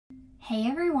Hey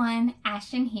everyone,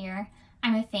 Ashton here.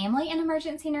 I'm a family and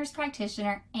emergency nurse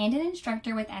practitioner and an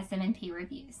instructor with SMNP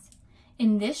Reviews.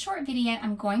 In this short video,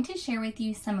 I'm going to share with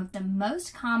you some of the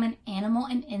most common animal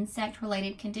and insect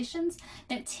related conditions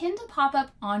that tend to pop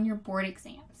up on your board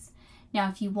exams. Now,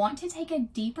 if you want to take a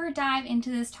deeper dive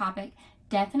into this topic,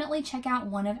 definitely check out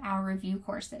one of our review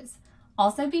courses.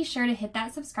 Also, be sure to hit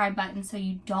that subscribe button so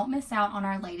you don't miss out on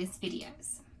our latest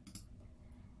videos.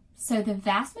 So the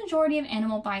vast majority of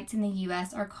animal bites in the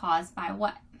U.S. are caused by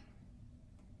what?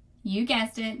 You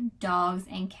guessed it, dogs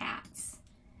and cats.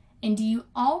 And do you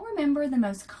all remember the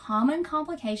most common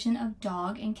complication of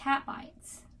dog and cat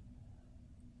bites?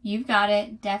 You've got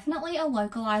it, definitely a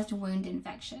localized wound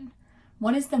infection.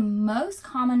 What is the most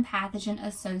common pathogen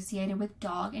associated with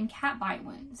dog and cat bite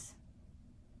wounds?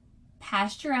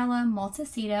 Pasteurella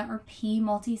multicida or P.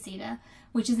 multicida,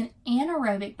 which is an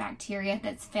anaerobic bacteria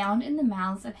that's found in the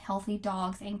mouths of healthy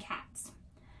dogs and cats.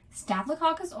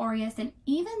 Staphylococcus aureus and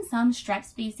even some strep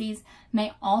species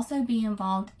may also be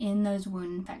involved in those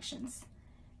wound infections.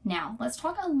 Now, let's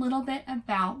talk a little bit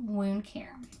about wound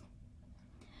care.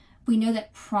 We know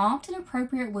that prompt and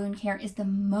appropriate wound care is the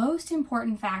most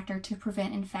important factor to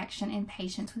prevent infection in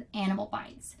patients with animal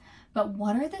bites. But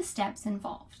what are the steps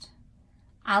involved?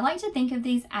 I like to think of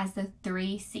these as the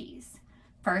 3 C's.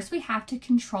 First, we have to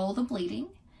control the bleeding.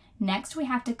 Next, we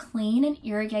have to clean and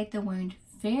irrigate the wound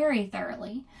very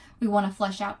thoroughly. We want to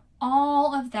flush out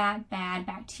all of that bad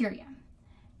bacteria.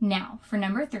 Now, for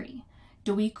number 3,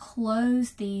 do we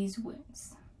close these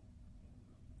wounds?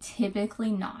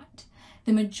 Typically not.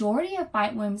 The majority of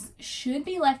bite wounds should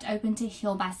be left open to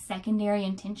heal by secondary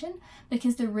intention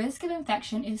because the risk of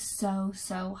infection is so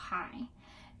high.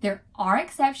 There are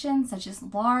exceptions such as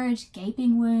large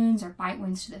gaping wounds or bite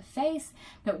wounds to the face,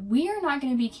 but we are not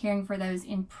going to be caring for those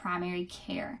in primary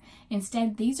care.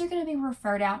 Instead, these are going to be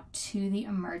referred out to the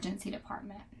emergency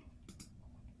department.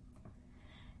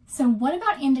 So what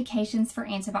about indications for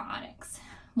antibiotics?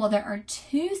 Well, there are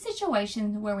 2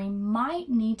 situations where we might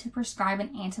need to prescribe an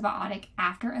antibiotic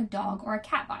after a dog or a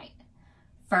cat bite.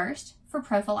 First, for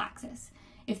prophylaxis.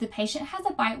 If the patient has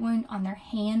a bite wound on their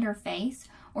hand or face,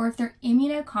 or if they're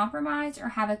immunocompromised or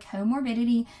have a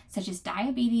comorbidity such as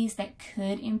diabetes that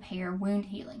could impair wound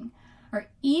healing, or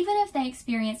even if they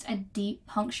experienced a deep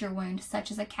puncture wound such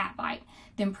as a cat bite,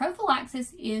 then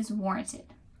prophylaxis is warranted.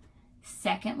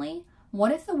 Secondly,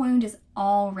 what if the wound is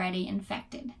already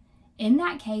infected? In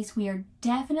that case, we are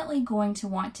definitely going to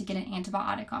want to get an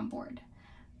antibiotic on board.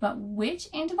 But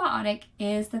which antibiotic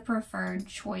is the preferred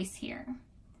choice here?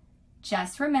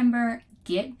 Just remember,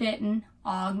 get bitten,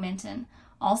 augmentin,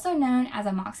 also known as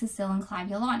amoxicillin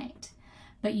clavulanate.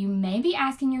 But you may be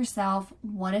asking yourself,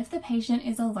 what if the patient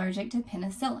is allergic to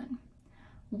penicillin?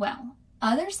 Well,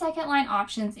 other second-line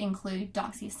options include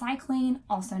doxycycline,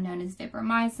 also known as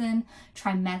vibramycin,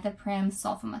 trimethoprim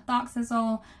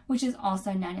sulfamethoxazole, which is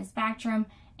also known as Bactrim,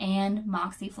 and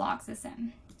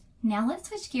moxifloxacin. Now let's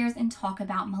switch gears and talk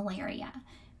about malaria.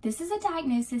 This is a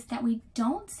diagnosis that we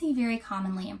don't see very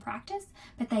commonly in practice,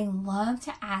 but they love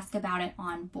to ask about it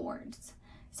on boards.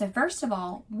 So first of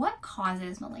all, what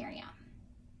causes malaria?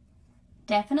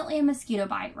 Definitely a mosquito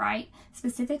bite, right?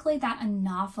 Specifically that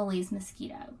Anopheles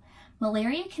mosquito.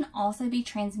 Malaria can also be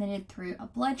transmitted through a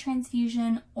blood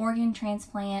transfusion, organ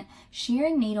transplant,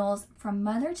 sharing needles from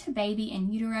mother to baby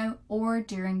in utero, or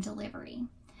during delivery.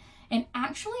 And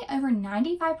actually, over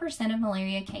 95% of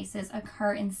malaria cases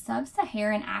occur in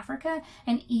sub-Saharan Africa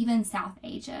and even South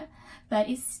Asia. But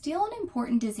it's still an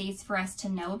important disease for us to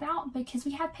know about because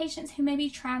we have patients who may be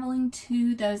traveling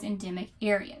to those endemic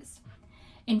areas.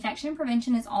 Infection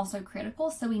prevention is also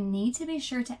critical, so we need to be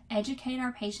sure to educate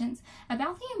our patients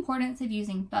about the importance of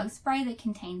using bug spray that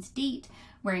contains DEET,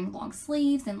 wearing long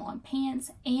sleeves and long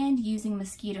pants, and using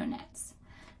mosquito nets.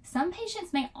 Some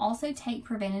patients may also take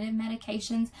preventative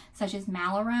medications such as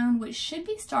Malarone, which should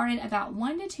be started about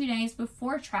 1 to 2 days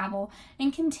before travel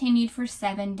and continued for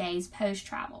 7 days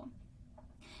post-travel.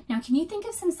 Now, can you think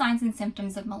of some signs and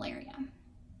symptoms of malaria?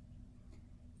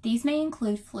 These may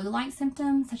include flu-like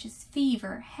symptoms such as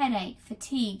fever, headache,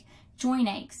 fatigue, joint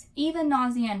aches, even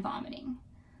nausea and vomiting.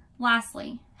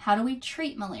 Lastly, how do we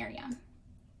treat malaria?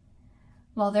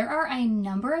 Well, there are a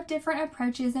number of different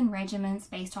approaches and regimens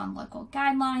based on local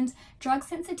guidelines, drug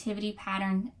sensitivity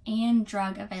patterns, and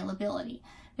drug availability.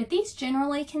 But these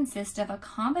generally consist of a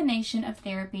combination of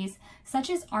therapies such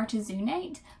as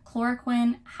artesunate,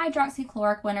 chloroquine,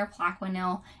 hydroxychloroquine or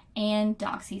Plaquenil, and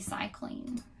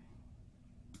doxycycline.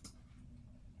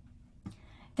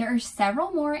 There are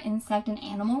several more insect and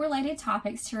animal related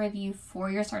topics to review for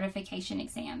your certification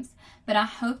exams, but I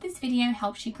hope this video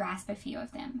helps you grasp a few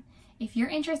of them. If you're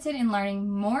interested in learning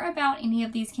more about any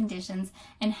of these conditions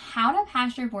and how to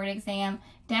pass your board exam,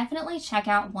 definitely check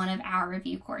out one of our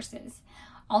review courses.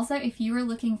 Also, if you are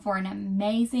looking for an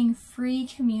amazing free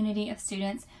community of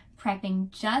students prepping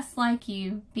just like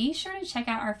you, be sure to check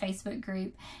out our Facebook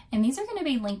group, and these are going to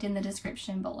be linked in the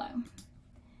description below.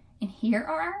 And here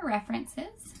are our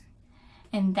references.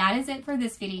 And that is it for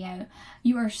this video.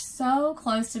 You are so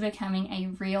close to becoming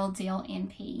a real deal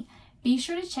NP. Be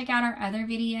sure to check out our other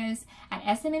videos. At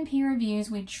SMNP Reviews,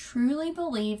 we truly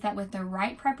believe that with the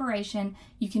right preparation,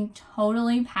 you can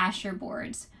totally pass your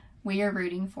boards. We are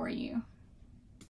rooting for you.